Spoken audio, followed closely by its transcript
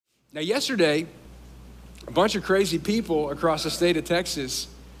Now, yesterday, a bunch of crazy people across the state of Texas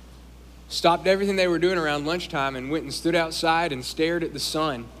stopped everything they were doing around lunchtime and went and stood outside and stared at the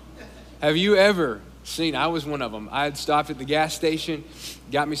sun. Have you ever seen? I was one of them. I had stopped at the gas station,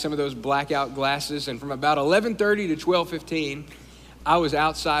 got me some of those blackout glasses, and from about 11:30 to 12:15, I was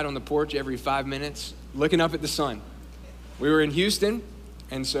outside on the porch every 5 minutes looking up at the sun. We were in Houston,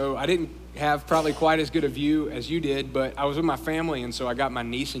 and so I didn't have probably quite as good a view as you did, but I was with my family, and so I got my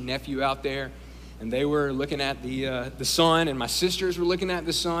niece and nephew out there, and they were looking at the sun, and my sisters were looking at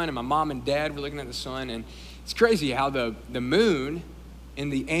the sun, and my mom and dad were looking at the sun, and it's crazy how the moon in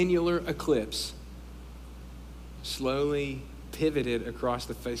the annular eclipse slowly pivoted across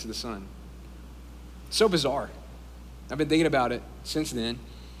the face of the sun. So bizarre. I've been thinking about it since then,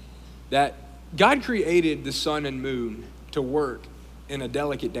 that God created the sun and moon to work in a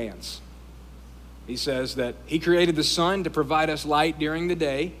delicate dance. He says that he created the sun to provide us light during the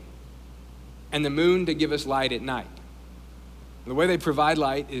day and the moon to give us light at night. The way they provide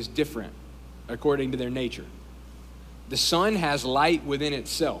light is different according to their nature. The sun has light within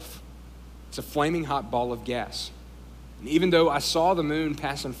itself. It's a flaming hot ball of gas. And even though I saw the moon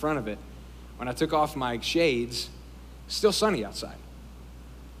pass in front of it, when I took off my shades, it's still sunny outside.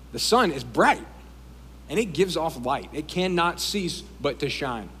 The sun is bright and it gives off light. It cannot cease but to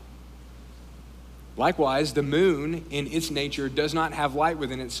shine. Likewise, the moon in its nature does not have light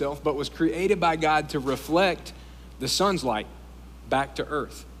within itself, but was created by God to reflect the sun's light back to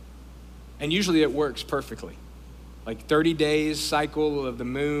earth. And usually it works perfectly. Like 30 days cycle of the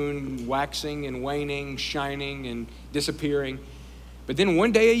moon waxing and waning, shining and disappearing. But then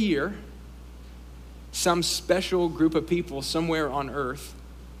one day a year, some special group of people somewhere on earth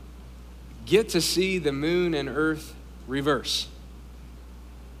get to see the moon and earth reverse,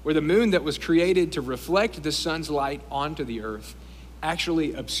 where the moon that was created to reflect the sun's light onto the earth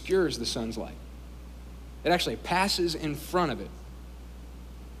actually obscures the sun's light. It actually passes in front of it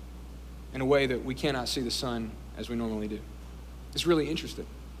in a way that we cannot see the sun as we normally do. It's really interesting.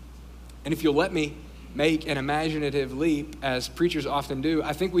 And if you'll let me make an imaginative leap, as preachers often do,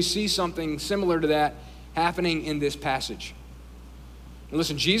 I think we see something similar to that happening in this passage. And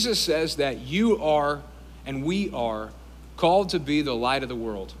listen, Jesus says that you are and we are called to be the light of the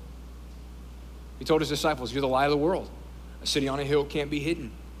world. He told his disciples, you're the light of the world. A city on a hill can't be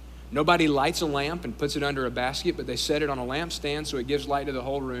hidden. Nobody lights a lamp and puts it under a basket, but they set it on a lampstand so it gives light to the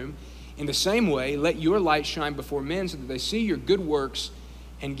whole room. In the same way, let your light shine before men so that they see your good works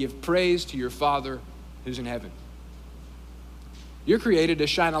and give praise to your Father who's in heaven. You're created to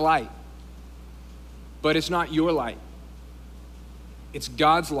shine a light, but it's not your light. It's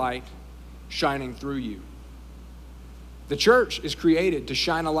God's light shining through you. The church is created to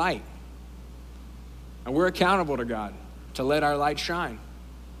shine a light, and we're accountable to God to let our light shine.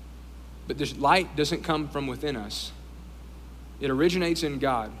 But this light doesn't come from within us. It originates in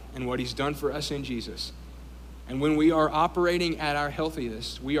God and what he's done for us in Jesus. And when we are operating at our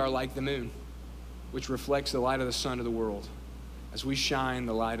healthiest, we are like the moon, which reflects the light of the sun to the world as we shine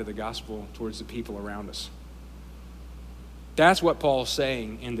the light of the gospel towards the people around us. That's what Paul's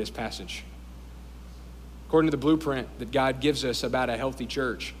saying in this passage. According to the blueprint that God gives us about a healthy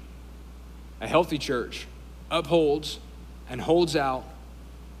church upholds and holds out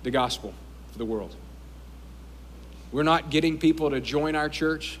the gospel for the world. We're not getting people to join our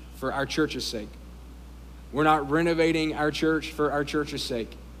church for our church's sake. We're not renovating our church for our church's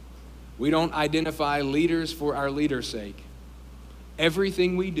sake. We don't identify leaders for our leaders' sake.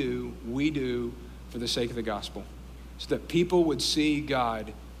 Everything we do for the sake of the gospel, so that people would see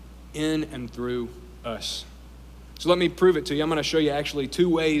God in and through us. So let me prove it to you. I'm going to show you actually two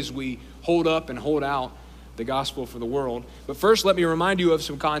ways we hold up and hold out the gospel for the world. But first, let me remind you of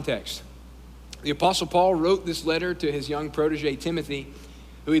some context. The Apostle Paul wrote this letter to his young protege, Timothy,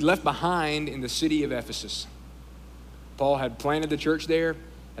 who he'd left behind in the city of Ephesus. Paul had planted the church there,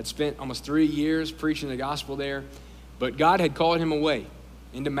 had spent almost 3 years preaching the gospel there, but God had called him away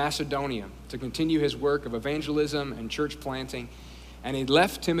into Macedonia to continue his work of evangelism and church planting, and he'd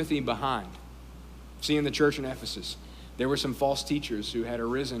left Timothy behind. See, in the church in Ephesus, there were some false teachers who had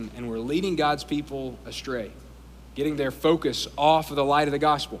arisen and were leading God's people astray, getting their focus off of the light of the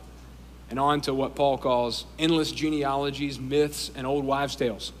gospel and on to what Paul calls endless genealogies, myths, and old wives'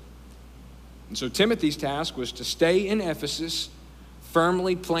 tales. And so Timothy's task was to stay in Ephesus,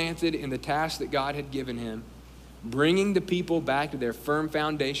 firmly planted in the task that God had given him, bringing the people back to their firm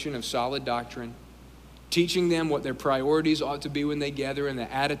foundation of solid doctrine, teaching them what their priorities ought to be when they gather and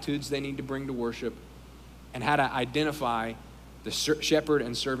the attitudes they need to bring to worship, and how to identify the shepherd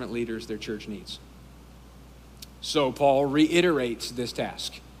and servant leaders their church needs. So Paul reiterates this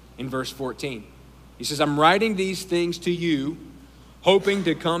task in verse 14. He says, I'm writing these things to you, hoping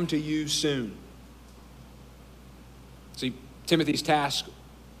to come to you soon. See, Timothy's task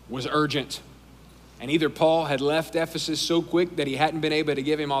was urgent. And either Paul had left Ephesus so quick that he hadn't been able to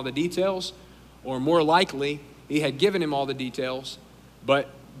give him all the details, or more likely, he had given him all the details, but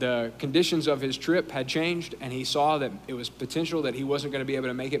the conditions of his trip had changed, and he saw that it was potential that he wasn't going to be able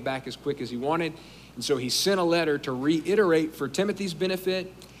to make it back as quick as he wanted. And so he sent a letter to reiterate for Timothy's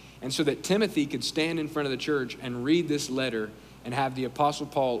benefit, and so that Timothy could stand in front of the church and read this letter and have the Apostle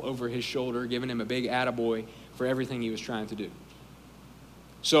Paul over his shoulder, giving him a big attaboy for everything he was trying to do.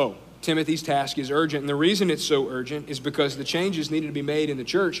 So, Timothy's task is urgent, and the reason it's so urgent is because the changes needed to be made in the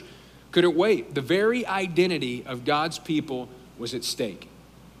church couldn't wait. The very identity of God's people was at stake.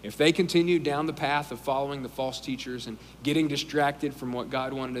 If they continued down the path of following the false teachers and getting distracted from what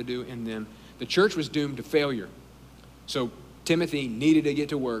God wanted to do in them, the church was doomed to failure. So Timothy needed to get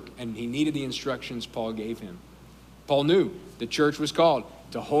to work, and he needed the instructions Paul gave him. Paul knew the church was called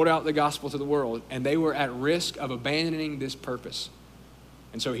to hold out the gospel to the world, and they were at risk of abandoning this purpose.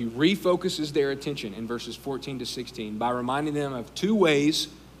 And so he refocuses their attention in verses 14 to 16 by reminding them of two ways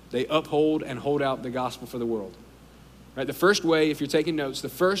they uphold and hold out the gospel for the world. Right? The first way, if you're taking notes, the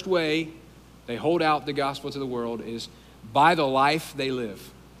first way they hold out the gospel to the world is by the life they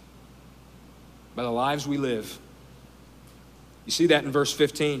live. By the lives we live. You see that in verse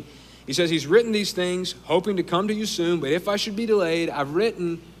 15. He says, he's written these things, hoping to come to you soon, but if I should be delayed, I've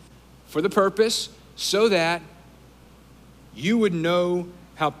written for the purpose so that you would know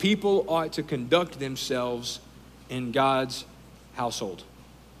how people ought to conduct themselves in God's household.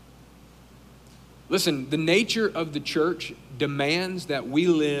 Listen, the nature of the church demands that we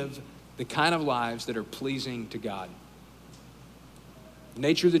live the kind of lives that are pleasing to God. The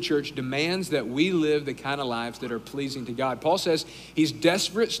nature of the church demands that we live the kind of lives that are pleasing to God. Paul says he's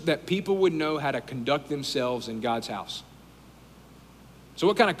desperate that people would know how to conduct themselves in God's house. So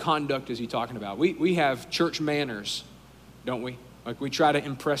what kind of conduct is he talking about? We have church manners, don't we? Like we try to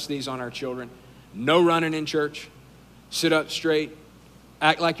impress these on our children. No running in church. Sit up straight.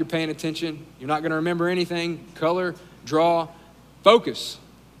 Act like you're paying attention. You're not going to remember anything. Color, draw, focus.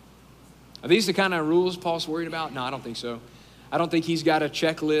 Are these the kind of rules Paul's worried about? No, I don't think so. I don't think he's got a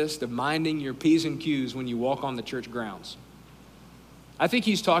checklist of minding your P's and Q's when you walk on the church grounds. I think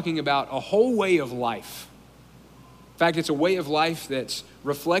he's talking about a whole way of life. In fact, it's a way of life that's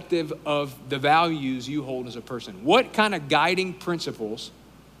reflective of the values you hold as a person. What kind of guiding principles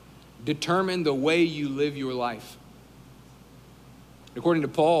determine the way you live your life? According to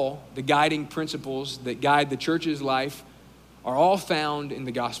Paul, the guiding principles that guide the church's life are all found in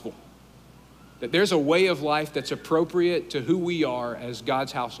the gospel. That there's a way of life that's appropriate to who we are as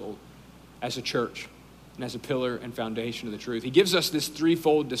God's household, as a church, and as a pillar and foundation of the truth. He gives us this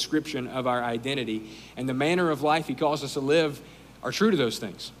threefold description of our identity, and the manner of life he calls us to live are true to those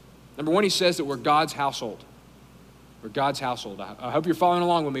things. Number one, he says that we're God's household. We're God's household. I hope you're following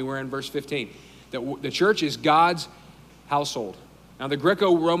along with me. We're in verse 15. That the church is God's household. Now, the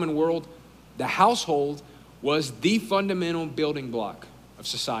Greco-Roman world, the household was the fundamental building block of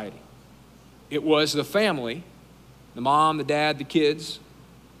society. It was the family, the mom, the dad, the kids,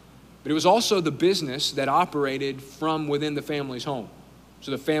 but it was also the business that operated from within the family's home,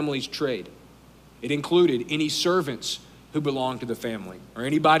 so the family's trade. It included any servants who belonged to the family or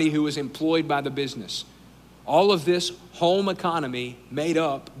anybody who was employed by the business. All of this home economy made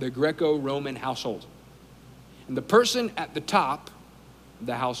up the Greco-Roman household. And the person at the top of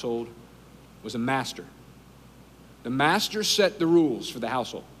the household was a master. The master set the rules for the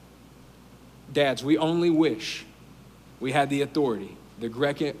household. Dads, we only wish we had the authority, the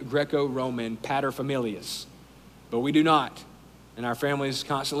Greco-Roman paterfamilias, but we do not. And our families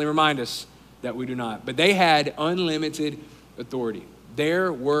constantly remind us that we do not. But they had unlimited authority.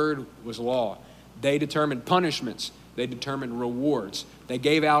 Their word was law. They determined punishments. They determined rewards. They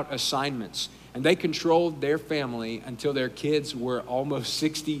gave out assignments. And they controlled their family until their kids were almost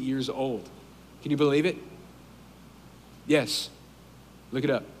 60 years old. Can you believe it? Yes. Look it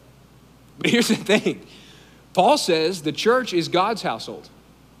up. But here's the thing. Paul says the church is God's household.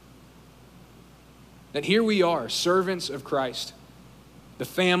 That here we are, servants of Christ, the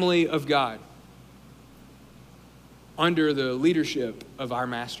family of God, under the leadership of our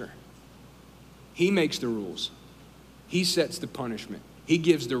master. He makes the rules. He sets the punishment. He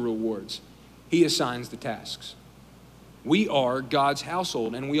gives the rewards. He assigns the tasks. We are God's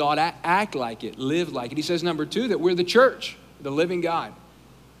household, and we ought to act like it, live like it. He says, number two, that we're the church, the living God.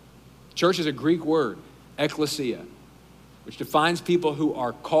 Church is a Greek word, ekklesia, which defines people who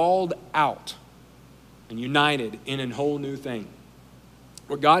are called out and united in a whole new thing.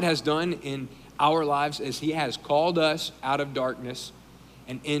 What God has done in our lives is he has called us out of darkness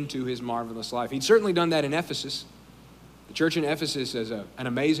and into his marvelous life. He'd certainly done that in Ephesus. The church in Ephesus is an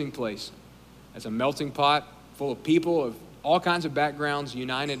amazing place. It's a melting pot full of people of all kinds of backgrounds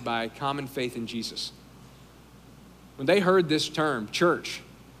united by common faith in Jesus. When they heard this term, church,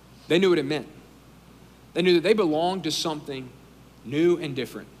 they knew what it meant. They knew that they belonged to something new and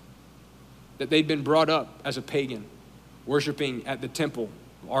different, that they'd been brought up as a pagan, worshiping at the temple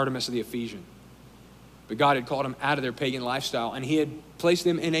of Artemis of the Ephesian. But God had called them out of their pagan lifestyle, and he had placed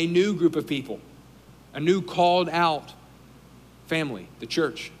them in a new group of people, a new called out family. The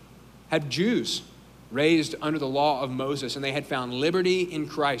church had Jews raised under the law of Moses, and they had found liberty in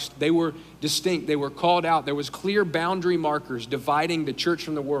Christ. They were distinct. They were called out. There was clear boundary markers dividing the church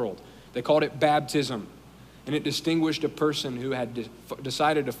from the world. They called it baptism, and it distinguished a person who had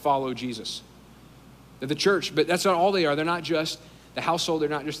decided to follow Jesus. That the church, but that's not all they are. They're not just the household. They're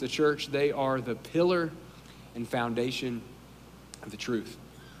not just the church. They are the pillar and foundation of the truth.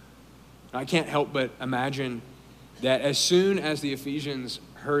 Now, I can't help but imagine that as soon as the Ephesians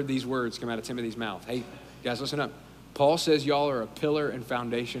heard these words come out of Timothy's mouth, hey, guys, listen up. Paul says y'all are a pillar and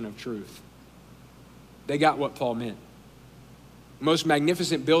foundation of truth. They got what Paul meant. The most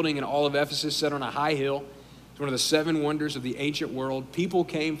magnificent building in all of Ephesus, set on a high hill. It's one of the 7 wonders of the ancient world. People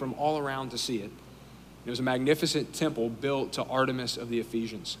came from all around to see it. It was a magnificent temple built to Artemis of the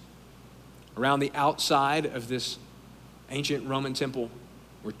Ephesians. Around the outside of this ancient Roman temple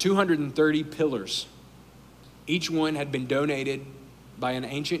were 230 pillars. Each one had been donated by an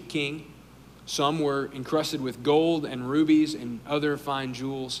ancient king. Some were encrusted with gold and rubies and other fine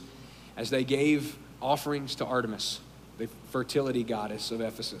jewels as they gave offerings to Artemis, the fertility goddess of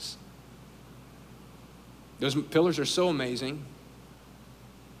Ephesus. Those pillars are so amazing.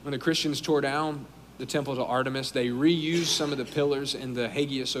 When the Christians tore down the temple to Artemis, they reused some of the pillars in the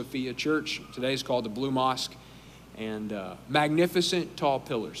Hagia Sophia church. Today is called the Blue Mosque. And magnificent tall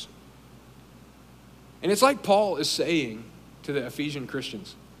pillars. And it's like Paul is saying to the Ephesian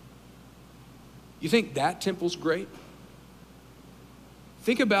Christians, you think that temple's great?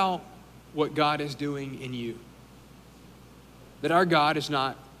 Think about what God is doing in you. That our God is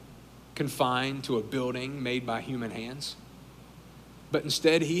not confined to a building made by human hands, but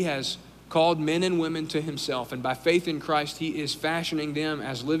instead he has called men and women to himself, and by faith in Christ, he is fashioning them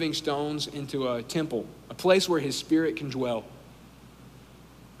as living stones into a temple, a place where his spirit can dwell.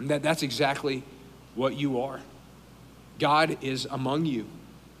 And that's exactly what you are. God is among you,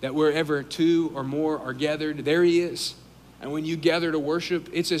 that wherever 2 or more are gathered, there he is. And when you gather to worship,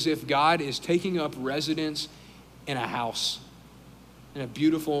 it's as if God is taking up residence in a house, in a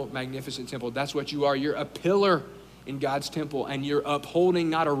beautiful, magnificent temple. That's what you are. You're a pillar in God's temple, and you're upholding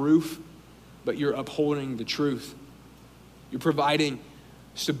not a roof, but you're upholding the truth. You're providing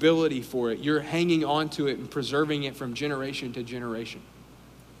stability for it. You're hanging on to it and preserving it from generation to generation.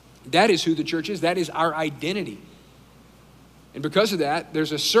 That is who the church is. That is our identity. And because of that,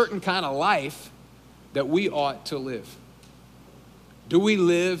 there's a certain kind of life that we ought to live. Do we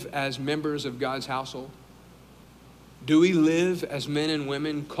live as members of God's household? Do we live as men and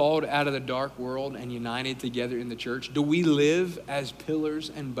women called out of the dark world and united together in the church? Do we live as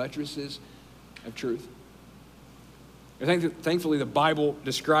pillars and buttresses of truth? Thankfully, the Bible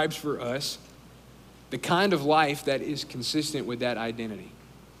describes for us the kind of life that is consistent with that identity.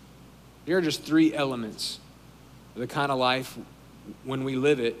 Here are just 3 elements of the kind of life, when we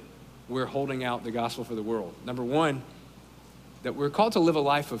live it, we're holding out the gospel for the world. Number 1, that we're called to live a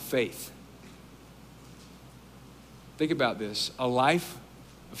life of faith. Think about this, a life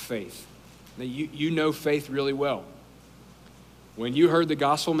of faith. Now, you know faith really well. When you heard the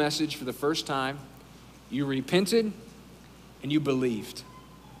gospel message for the first time, you repented and you believed.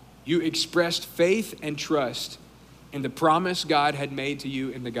 You expressed faith and trust in the promise God had made to you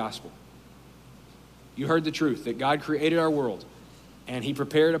in the gospel. You heard the truth that God created our world and he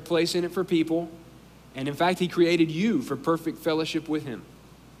prepared a place in it for people. And in fact, he created you for perfect fellowship with him.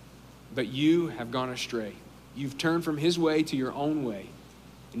 But you have gone astray. You've turned from his way to your own way,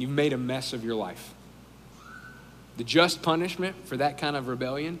 and you've made a mess of your life. The just punishment for that kind of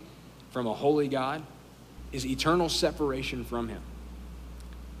rebellion from a holy God is eternal separation from him.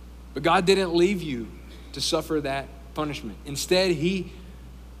 But God didn't leave you to suffer that punishment. Instead, he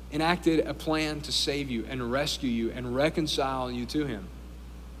enacted a plan to save you and rescue you and reconcile you to him.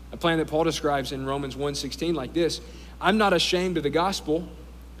 A plan that Paul describes in Romans 1:16 like this: I'm not ashamed of the gospel,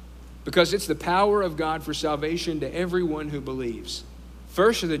 because it's the power of God for salvation to everyone who believes,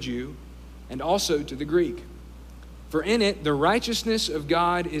 first to the Jew and also to the Greek. For in it, the righteousness of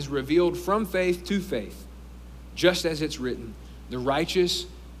God is revealed from faith to faith, just as it's written, The righteous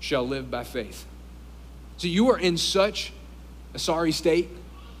shall live by faith. So you are in such a sorry state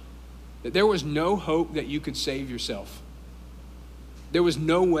that there was no hope that you could save yourself. There was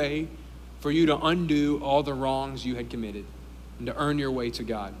no way for you to undo all the wrongs you had committed and to earn your way to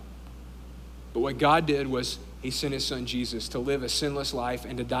God. But what God did was he sent his son Jesus to live a sinless life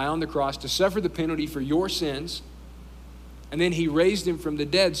and to die on the cross, to suffer the penalty for your sins. And then he raised him from the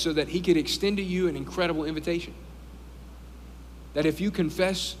dead so that he could extend to you an incredible invitation. That if you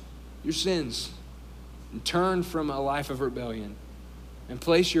confess your sins and turn from a life of rebellion and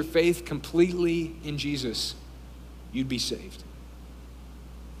place your faith completely in Jesus, you'd be saved.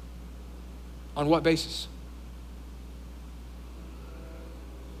 On what basis?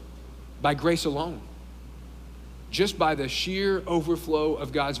 By grace alone. Just by the sheer overflow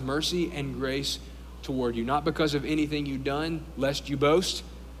of God's mercy and grace toward you. Not because of anything you've done, lest you boast,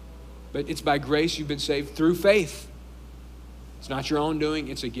 but it's by grace you've been saved through faith. It's not your own doing,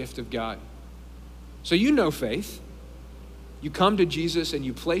 it's a gift of God. So you know faith. You come to Jesus and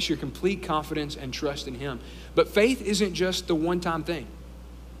you place your complete confidence and trust in him. But faith isn't just the one-time thing.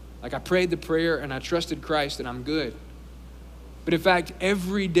 Like I prayed the prayer and I trusted Christ and I'm good. But in fact,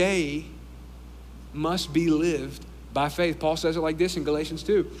 every day must be lived by faith. Paul says it like this in Galatians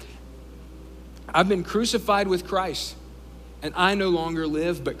 2. I've been crucified with Christ, and I no longer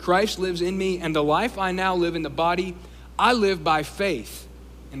live, but Christ lives in me, and the life I now live in the body, I live by faith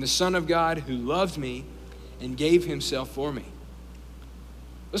in the Son of God who loved me and gave himself for me.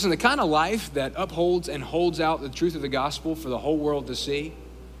 Listen, the kind of life that upholds and holds out the truth of the gospel for the whole world to see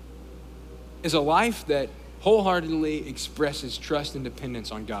is a life that wholeheartedly expresses trust and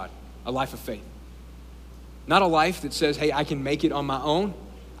dependence on God, a life of faith. Not a life that says, hey, I can make it on my own.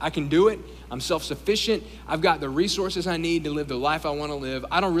 I can do it. I'm self-sufficient. I've got the resources I need to live the life I want to live.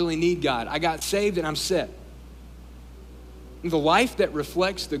 I don't really need God. I got saved and I'm set. The life that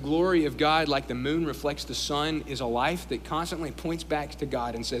reflects the glory of God like the moon reflects the sun is a life that constantly points back to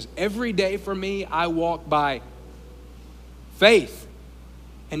God and says, every day for me, I walk by faith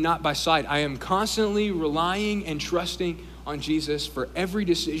and not by sight. I am constantly relying and trusting on Jesus for every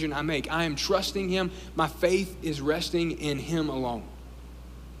decision I make. I am trusting him. My faith is resting in him alone.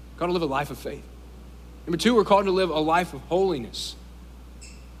 We're called to live a life of faith. Number two, we're called to live a life of holiness.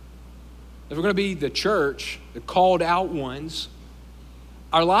 If we're going to be the church, the called out ones,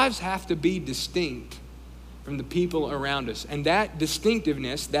 our lives have to be distinct from the people around us. And that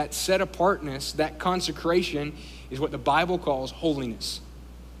distinctiveness, that set apartness, that consecration is what the Bible calls holiness.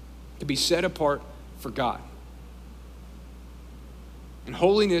 To be set apart for God. And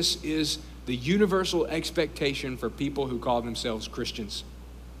holiness is the universal expectation for people who call themselves Christians.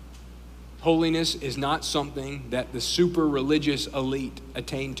 Holiness is not something that the super religious elite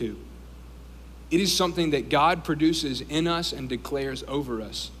attain to. It is something that God produces in us and declares over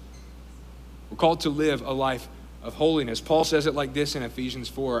us. We're called to live a life of holiness. Paul says it like this in Ephesians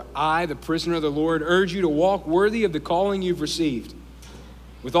 4. I, the prisoner of the Lord, urge you to walk worthy of the calling you've received,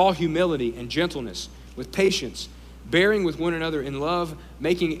 with all humility and gentleness, with patience, bearing with one another in love,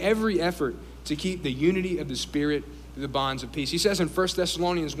 making every effort to keep the unity of the Spirit through the bonds of peace. He says in 1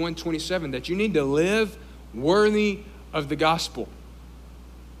 Thessalonians 1:27 that you need to live worthy of the gospel.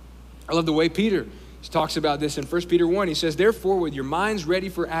 I love the way Peter talks about this in 1 Peter 1. He says, therefore, with your minds ready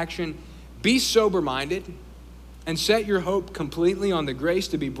for action, be sober-minded and set your hope completely on the grace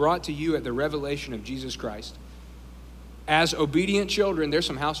to be brought to you at the revelation of Jesus Christ. As obedient children, there's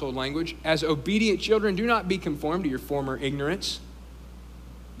some household language. As obedient children, do not be conformed to your former ignorance.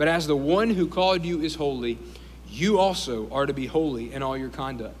 But as the one who called you is holy, you also are to be holy in all your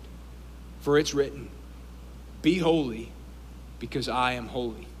conduct. For it's written, be holy because I am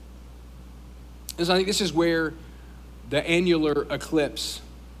holy. And so I think this is where the annular eclipse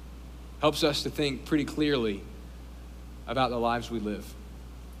helps us to think pretty clearly about the lives we live.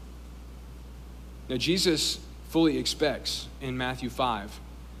 Now, Jesus fully expects in Matthew 5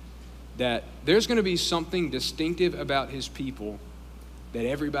 that there's going to be something distinctive about his people that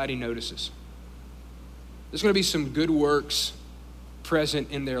everybody notices. There's going to be some good works present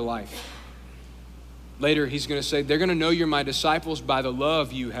in their life. Later, he's going to say, they're going to know you're my disciples by the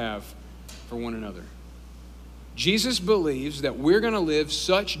love you have for one another. Jesus believes that we're going to live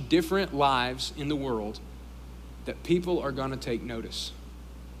such different lives in the world that people are going to take notice.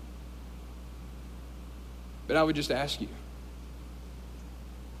 But I would just ask you,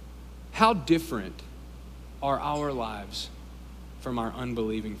 how different are our lives from our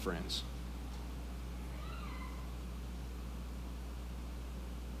unbelieving friends?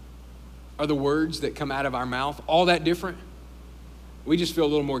 Are the words that come out of our mouth all that different? We just feel a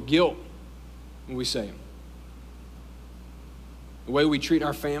little more guilt when we say them. The way we treat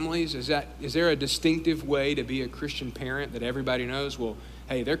our families, is there a distinctive way to be a Christian parent that everybody knows? Well,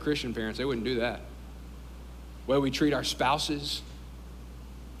 hey, they're Christian parents. They wouldn't do that. The way we treat our spouses,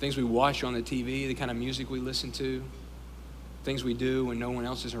 things we watch on the TV, the kind of music we listen to, things we do when no one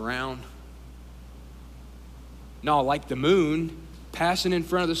else is around. No, like the moon passing in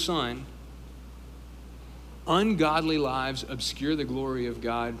front of the sun, ungodly lives obscure the glory of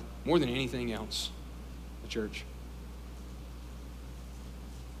God more than anything else, the church.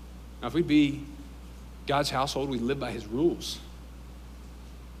 Now, if we'd be God's household, we'd live by his rules.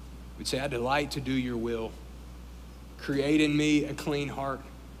 We'd say, I delight to do your will. Create in me a clean heart.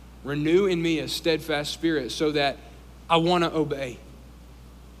 Renew in me a steadfast spirit so that I want to obey.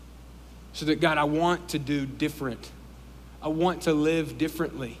 So that, God, I want to do different. I want to live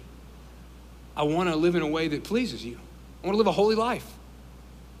differently. I want to live in a way that pleases you. I want to live a holy life.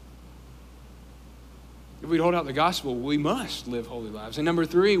 If we hold out the gospel, we must live holy lives. And number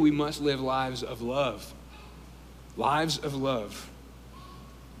 3, we must live lives of love. Lives of love.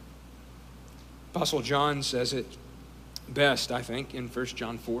 Apostle John says it best, I think, in 1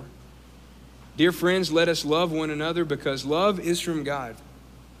 John 4. Dear friends, let us love one another because love is from God.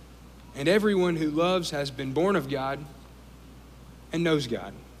 And everyone who loves has been born of God and knows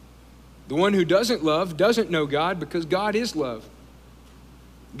God. The one who doesn't love doesn't know God because God is love.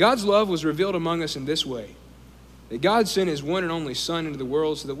 God's love was revealed among us in this way, that God sent his one and only Son into the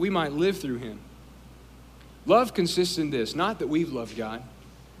world so that we might live through him. Love consists in this, not that we've loved God,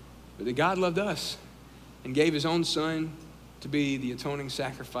 but that God loved us and gave his own Son to be the atoning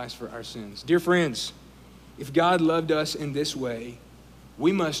sacrifice for our sins. Dear friends, if God loved us in this way,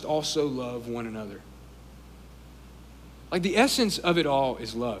 we must also love one another. Like the essence of it all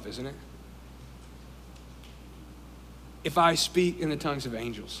is love, isn't it? If I speak in the tongues of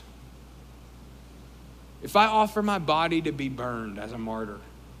angels, if I offer my body to be burned as a martyr,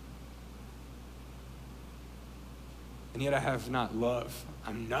 and yet I have not love,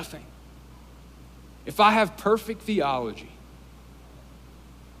 I'm nothing. If I have perfect theology,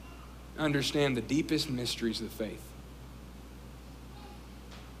 understand the deepest mysteries of the faith,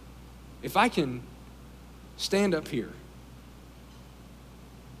 if I can stand up here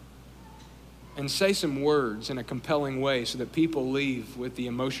and say some words in a compelling way so that people leave with the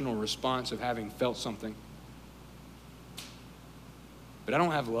emotional response of having felt something, but I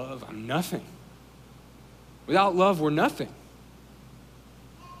don't have love, I'm nothing. Without love, we're nothing.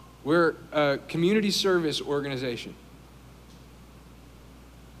 We're a community service organization.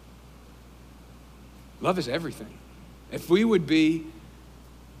 Love is everything. If we would be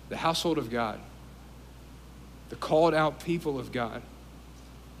the household of God, the called out people of God,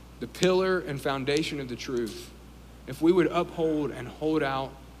 the pillar and foundation of the truth, if we would uphold and hold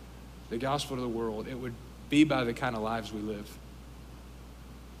out the gospel to the world, it would be by the kind of lives we live.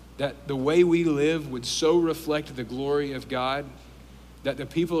 That the way we live would so reflect the glory of God that the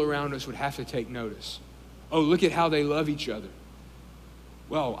people around us would have to take notice. Oh, look at how they love each other.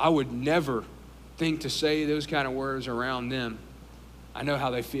 Well, I would never think to say those kind of words around them. I know how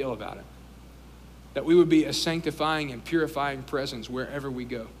they feel about it. That we would be a sanctifying and purifying presence wherever we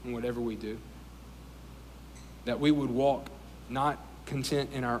go and whatever we do. That we would walk not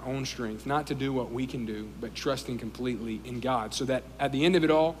content in our own strength, not to do what we can do, but trusting completely in God, so that at the end of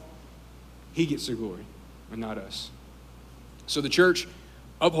it all, he gets the glory and not us. So the church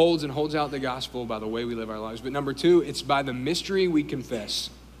upholds and holds out the gospel by the way we live our lives. But number 2, it's by the mystery we confess.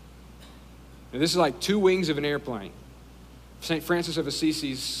 Now, this is like 2 wings of an airplane. St. Francis of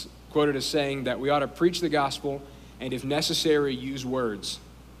Assisi's quoted as saying that we ought to preach the gospel and, if necessary, use words.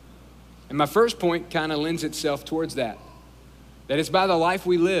 And my first point kind of lends itself towards that. That it's by the life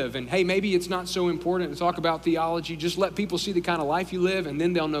we live. And hey, maybe it's not so important to talk about theology. Just let people see the kind of life you live and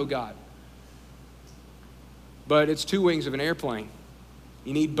then they'll know God. But it's 2 wings of an airplane.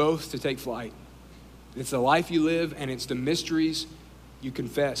 You need both to take flight. It's the life you live and it's the mysteries you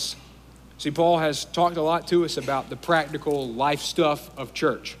confess. See, Paul has talked a lot to us about the practical life stuff of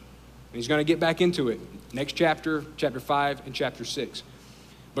church. And he's going to get back into it. Next chapter, chapter 5 and chapter 6.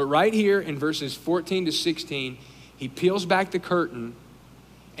 But right here in verses 14 to 16, he peels back the curtain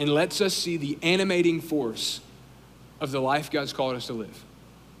and lets us see the animating force of the life God's called us to live.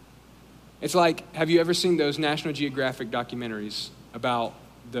 It's like, have you ever seen those National Geographic documentaries about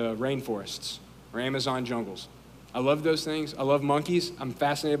the rainforests or Amazon jungles? I love those things. I love monkeys. I'm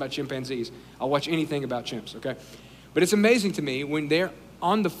fascinated by chimpanzees. I'll watch anything about chimps, okay? But it's amazing to me when they're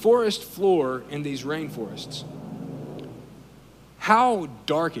on the forest floor in these rainforests, how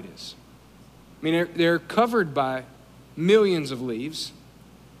dark it is. I mean, they're covered by millions of leaves,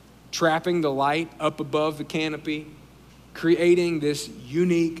 trapping the light up above the canopy, creating this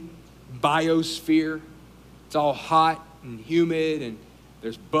unique biosphere. It's all hot and humid, and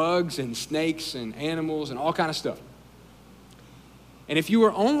there's bugs and snakes and animals and all kind of stuff. And if you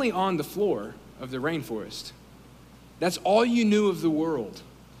were only on the floor of the rainforest, that's all you knew of the world.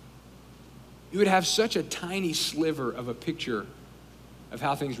 You would have such a tiny sliver of a picture of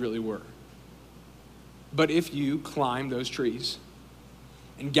how things really were. But if you climbed those trees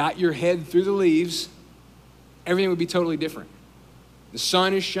and got your head through the leaves, everything would be totally different. The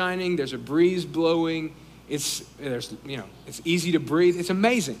sun is shining, there's a breeze blowing, it's easy to breathe. It's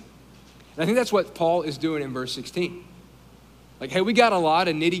amazing. And I think that's what Paul is doing in verse 16. Like, hey, we got a lot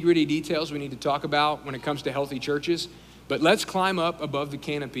of nitty-gritty details we need to talk about when it comes to healthy churches, but let's climb up above the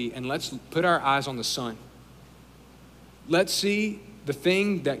canopy and let's put our eyes on the sun. Let's see the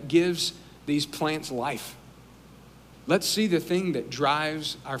thing that gives these plants life. Let's see the thing that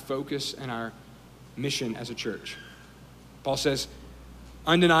drives our focus and our mission as a church. Paul says,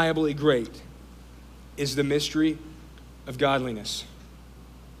 undeniably great is the mystery of godliness,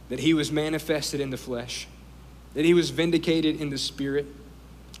 that he was manifested in the flesh, that he was vindicated in the spirit,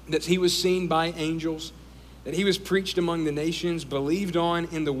 that he was seen by angels, that he was preached among the nations, believed on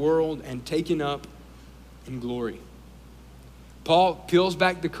in the world, and taken up in glory. Paul peels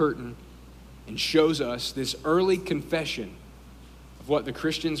back the curtain and shows us this early confession of what the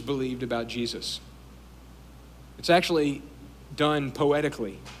Christians believed about Jesus. It's actually done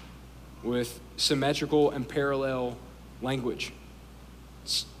poetically with symmetrical and parallel language.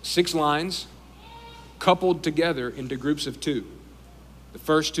 6 lines coupled together into groups of 2. The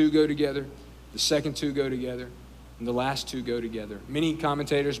first 2 go together, the second 2 go together, and the last 2 go together. Many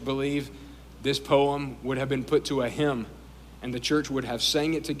commentators believe this poem would have been put to a hymn, and the church would have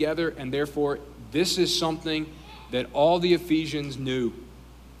sang it together, and therefore this is something that all the Ephesians knew.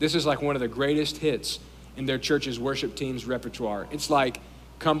 This is like one of the greatest hits in their church's worship team's repertoire. It's like,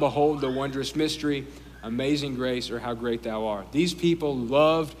 come behold the wondrous mystery, amazing grace, or how great thou art. These people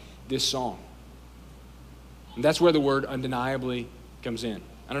loved this song. And that's where the word undeniably comes in.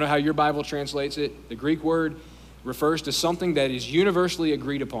 I don't know how your Bible translates it. The Greek word refers to something that is universally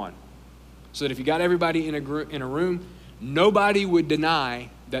agreed upon. So that if you got everybody in a room, nobody would deny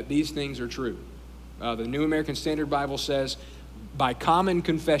that these things are true. The New American Standard Bible says, by common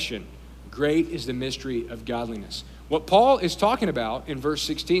confession, great is the mystery of godliness. What Paul is talking about in verse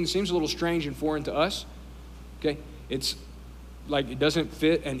 16 seems a little strange and foreign to us. Okay, it's like it doesn't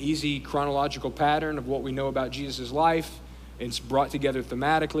fit an easy chronological pattern of what we know about Jesus' life. It's brought together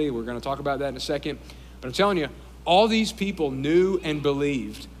thematically. We're going to talk about that in a second. But I'm telling you, all these people knew and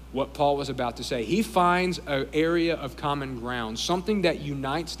believed what Paul was about to say. He finds an area of common ground, something that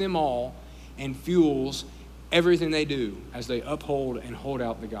unites them all and fuels everything they do as they uphold and hold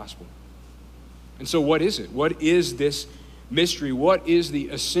out the gospel. And so what is it? What is this mystery? What is the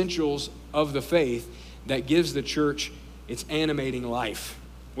essentials of the faith that gives the church its animating life?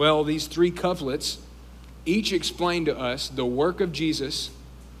 Well, these 3 couplets each explain to us the work of Jesus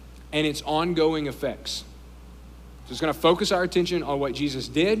and its ongoing effects. So it's going to focus our attention on what Jesus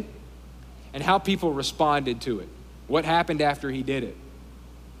did and how people responded to it. What happened after he did it.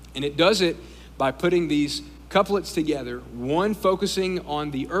 And it does it by putting these couplets together, one focusing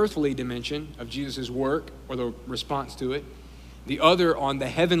on the earthly dimension of Jesus' work or the response to it, the other on the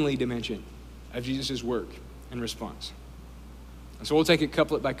heavenly dimension of Jesus' work and response. And so we'll take it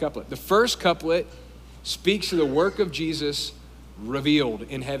couplet by couplet. The first couplet speaks to the work of Jesus revealed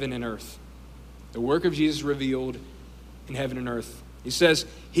in heaven and earth. The work of Jesus revealed in heaven and earth. He says,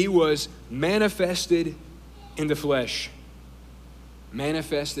 he was manifested in the flesh.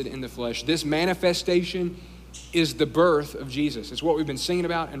 Manifested in the flesh. This manifestation is the birth of Jesus. It's what we've been singing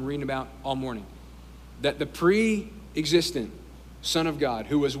about and reading about all morning. That the pre-existent Son of God,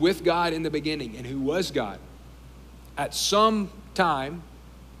 who was with God in the beginning and who was God, at some time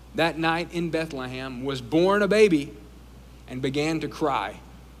that night in Bethlehem was born a baby and began to cry.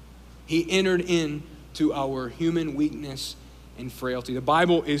 He entered into our human weakness and frailty. The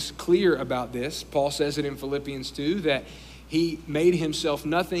Bible is clear about this. Paul says it in Philippians 2 that he made himself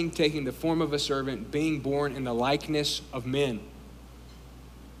nothing, taking the form of a servant, being born in the likeness of men.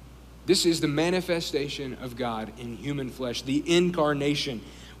 This is the manifestation of God in human flesh, the incarnation.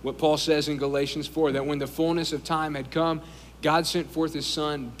 What Paul says in Galatians 4, that when the fullness of time had come, God sent forth his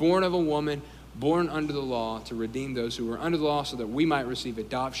Son, born of a woman, born under the law, to redeem those who were under the law so that we might receive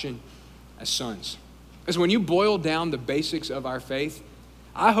adoption as sons. Because when you boil down the basics of our faith,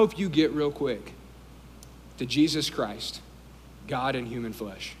 I hope you get real quick to Jesus Christ, God in human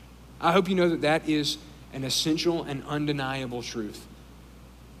flesh. I hope you know that that is an essential and undeniable truth.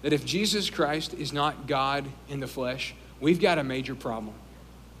 That if Jesus Christ is not God in the flesh, we've got a major problem.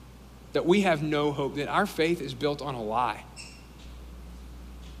 That we have no hope, that our faith is built on a lie.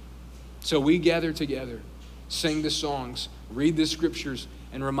 So we gather together, sing the songs, read the scriptures,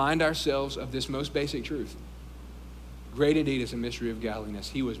 and remind ourselves of this most basic truth. Great indeed is the mystery of godliness.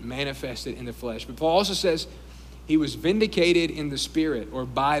 He was manifested in the flesh. But Paul also says he was vindicated in the Spirit, or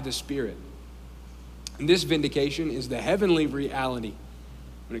by the Spirit. And this vindication is the heavenly reality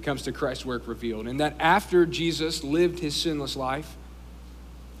when it comes to Christ's work revealed. And that after Jesus lived his sinless life,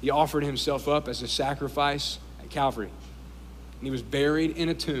 he offered himself up as a sacrifice at Calvary. And he was buried in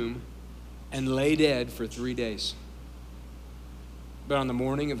a tomb and lay dead for 3 days. But on the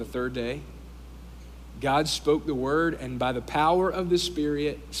morning of the third day, God spoke the word, and by the power of the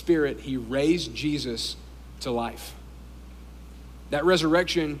Spirit, he raised Jesus to life. That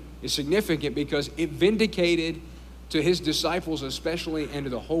resurrection is significant because it vindicated to his disciples especially, and to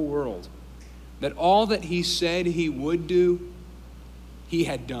the whole world, that all that he said he would do, he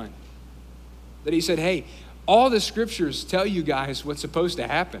had done. That he said, hey, all the scriptures tell you guys what's supposed to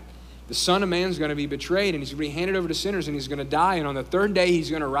happen. The Son of Man is going to be betrayed, and he's going to be handed over to sinners, and he's going to die, and on the third day he's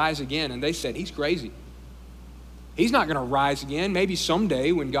going to rise again. And they said, he's crazy. He's not going to rise again. Maybe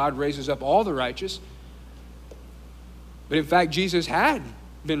someday when God raises up all the righteous. But in fact, Jesus had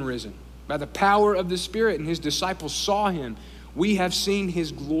been risen by the power of the Spirit, and his disciples saw him. We have seen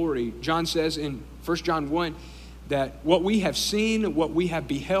his glory. John says in 1 John 1 that what we have seen, what we have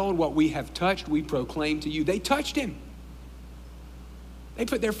beheld, what we have touched, we proclaim to you. They touched him. They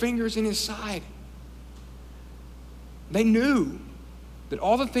put their fingers in his side. They knew that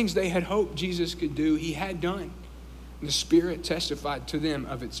all the things they had hoped Jesus could do, he had done. And the Spirit testified to them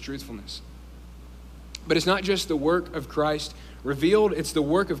of its truthfulness. But it's not just the work of Christ revealed, it's the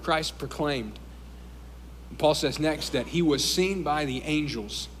work of Christ proclaimed. And Paul says next that he was seen by the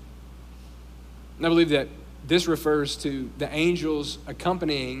angels. And I believe that this refers to the angels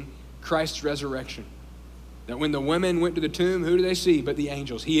accompanying Christ's resurrection. That when the women went to the tomb, who do they see but the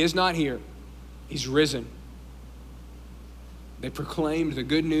angels? He is not here. He's risen. They proclaimed the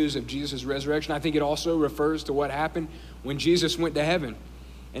good news of Jesus' resurrection. I think it also refers to what happened when Jesus went to heaven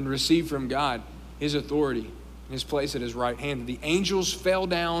and received from God his authority, his place at his right hand. The angels fell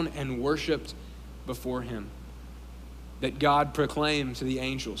down and worshiped before him. That God proclaimed to the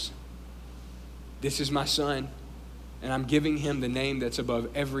angels, this is my son, and I'm giving him the name that's above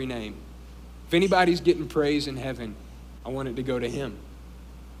every name. If anybody's getting praise in heaven, I want it to go to him.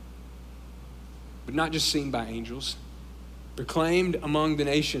 But not just seen by angels, proclaimed among the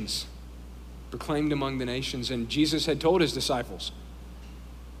nations. Proclaimed among the nations. And Jesus had told his disciples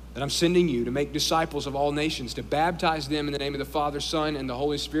that I'm sending you to make disciples of all nations, to baptize them in the name of the Father, Son, and the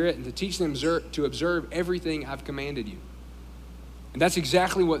Holy Spirit, and to teach them to observe everything I've commanded you. And that's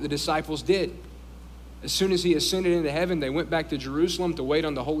exactly what the disciples did. As soon as he ascended into heaven, they went back to Jerusalem to wait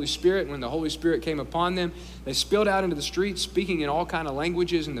on the Holy Spirit. When the Holy Spirit came upon them, they spilled out into the streets, speaking in all kinds of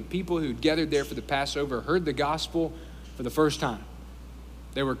languages, and the people who gathered there for the Passover heard the gospel for the first time.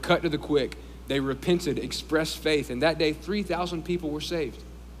 They were cut to the quick. They repented, expressed faith, and that day 3,000 people were saved.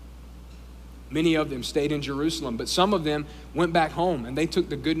 Many of them stayed in Jerusalem, but some of them went back home, and they took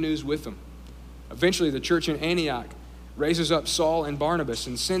the good news with them. Eventually, the church in Antioch raises up Saul and Barnabas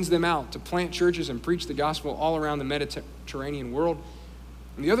and sends them out to plant churches and preach the gospel all around the Mediterranean world.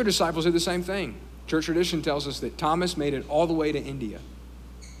 And the other disciples did the same thing. Church tradition tells us that Thomas made it all the way to India.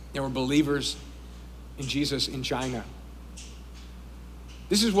 There were believers in Jesus in China.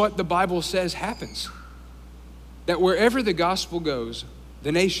 This is what the Bible says happens. That wherever the gospel goes,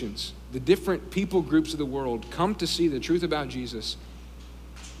 the nations, the different people groups of the world come to see the truth about Jesus.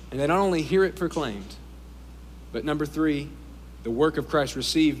 And they not only hear it proclaimed, but number 3, the work of Christ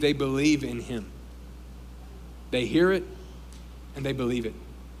received, they believe in him. They hear it and they believe it.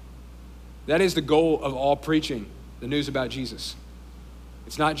 That is the goal of all preaching, the news about Jesus.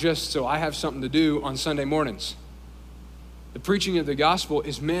 It's not just so I have something to do on Sunday mornings. The preaching of the gospel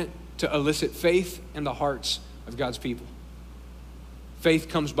is meant to elicit faith in the hearts of God's people. Faith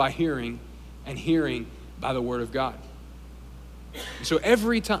comes by hearing, and hearing by the word of God. And so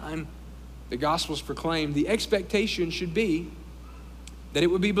every time the gospel is proclaimed, the expectation should be that it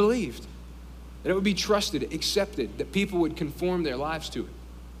would be believed, that it would be trusted, accepted, that people would conform their lives to it.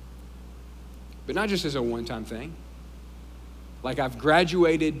 But not just as a one-time thing, like I've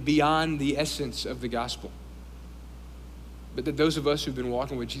graduated beyond the essence of the gospel, but that those of us who've been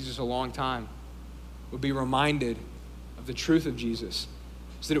walking with Jesus a long time would be reminded of the truth of Jesus,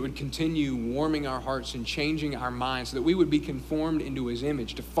 so that it would continue warming our hearts and changing our minds, so that we would be conformed into his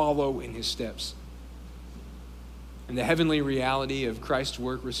image, to follow in his steps. And the heavenly reality of Christ's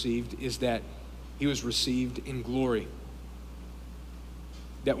work received is that he was received in glory.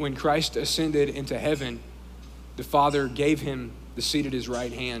 that when Christ ascended into heaven, the Father gave him the seat at his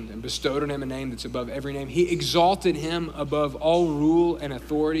right hand and bestowed on him a name that's above every name. He exalted him above all rule and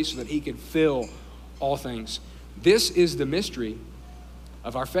authority so that he could fill all things. This is the mystery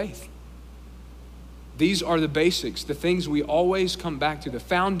of our faith. These are the basics, the things we always come back to, the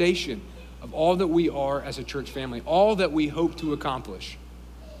foundation of all that we are as a church family. All that we hope to accomplish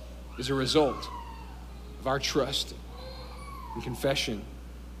is a result of our trust and confession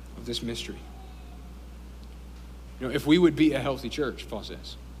of this mystery. You know, if we would be a healthy church, Paul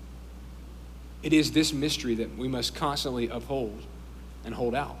says, it is this mystery that we must constantly uphold and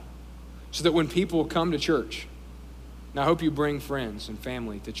hold out. So that when people come to church, and I hope you bring friends and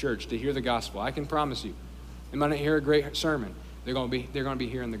family to church to hear the gospel. I can promise you, they might not hear a great sermon. They're going to be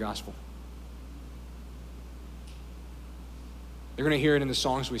hearing the gospel. They're going to hear it in the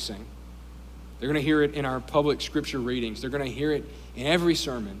songs we sing. They're going to hear it in our public scripture readings. They're going to hear it in every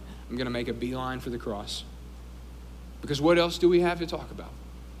sermon. I'm going to make a beeline for the cross. Because what else do we have to talk about?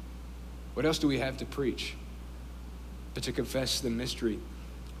 What else do we have to preach but to confess the mystery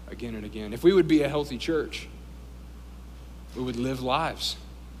again and again? If we would be a healthy church, we would live lives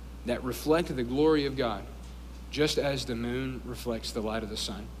that reflect the glory of God, just as the moon reflects the light of the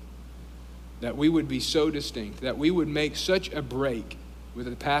sun. That we would be so distinct, that we would make such a break with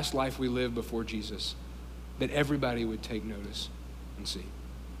the past life we lived before Jesus, that everybody would take notice and see.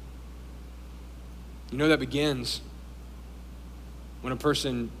 You know, that begins when a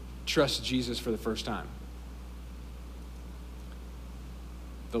person trusts Jesus for the first time.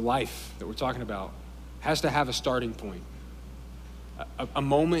 The life that we're talking about has to have a starting point, a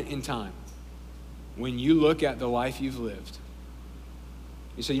moment in time when you look at the life you've lived.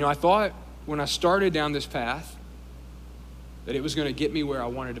 You say, you know, I thought when I started down this path that it was going to get me where I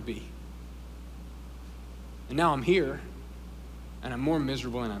wanted to be. And now I'm here, and I'm more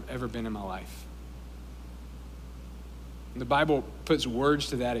miserable than I've ever been in my life. And the Bible puts words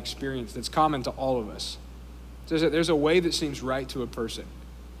to that experience that's common to all of us. It says that there's a way that seems right to a person,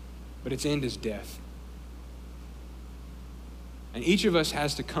 but its end is death. And each of us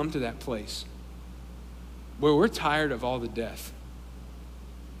has to come to that place where we're tired of all the death.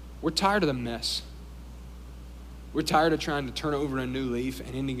 We're tired of the mess. We're tired of trying to turn over a new leaf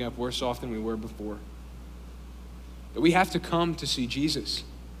and ending up worse off than we were before. But we have to come to see Jesus,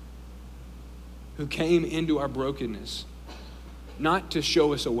 who came into our brokenness, not to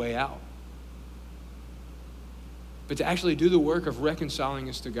show us a way out, but to actually do the work of reconciling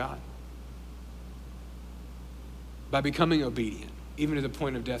us to God by becoming obedient, even to the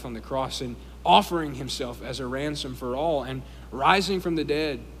point of death on the cross, and offering himself as a ransom for all, and rising from the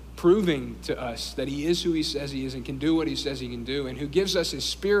dead, proving to us that he is who he says he is and can do what he says he can do, and who gives us his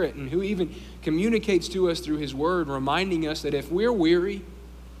Spirit, and who even communicates to us through his word, reminding us that if we're weary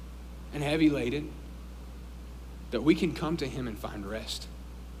and heavy laden, that we can come to him and find rest.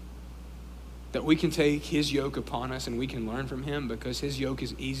 That we can take his yoke upon us and we can learn from him, because his yoke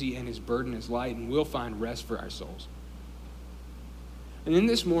is easy and his burden is light, and we'll find rest for our souls. And in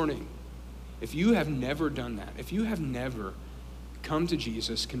this morning, if you have never done that, if you have never come to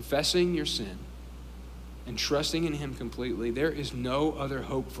Jesus, confessing your sin and trusting in him completely, there is no other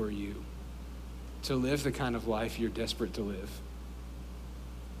hope for you to live the kind of life you're desperate to live.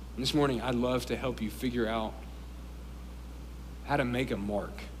 And this morning, I'd love to help you figure out how to make a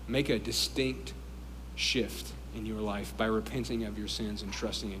mark, make a distinct shift in your life by repenting of your sins and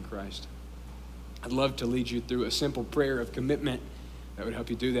trusting in Christ. I'd love to lead you through a simple prayer of commitment that would help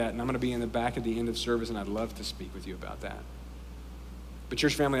you do that. And I'm going to be in the back at the end of service, and I'd love to speak with you about that. But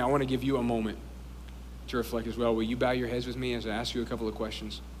church family, I want to give you a moment to reflect as well. Will you bow your heads with me as I ask you a couple of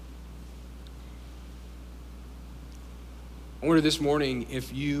questions? I wonder this morning,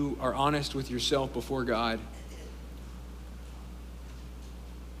 if you are honest with yourself before God,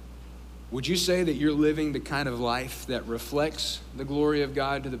 would you say that you're living the kind of life that reflects the glory of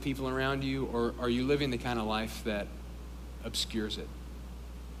God to the people around you, or are you living the kind of life that obscures it?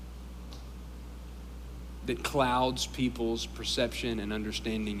 That clouds people's perception and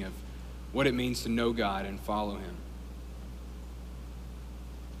understanding of what it means to know God and follow him?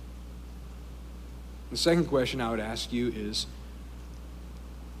 The second question I would ask you is,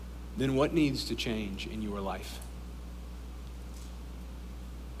 then what needs to change in your life?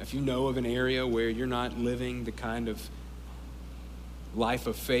 If you know of an area where you're not living the kind of life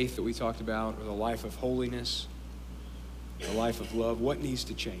of faith that we talked about, or the life of holiness, the life of love, what needs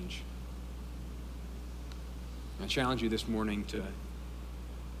to change? I challenge you this morning to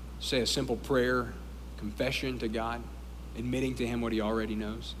say a simple prayer, confession to God, admitting to him what he already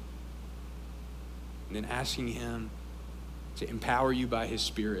knows, and then asking him to empower you by his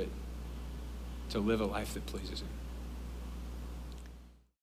Spirit to live a life that pleases him.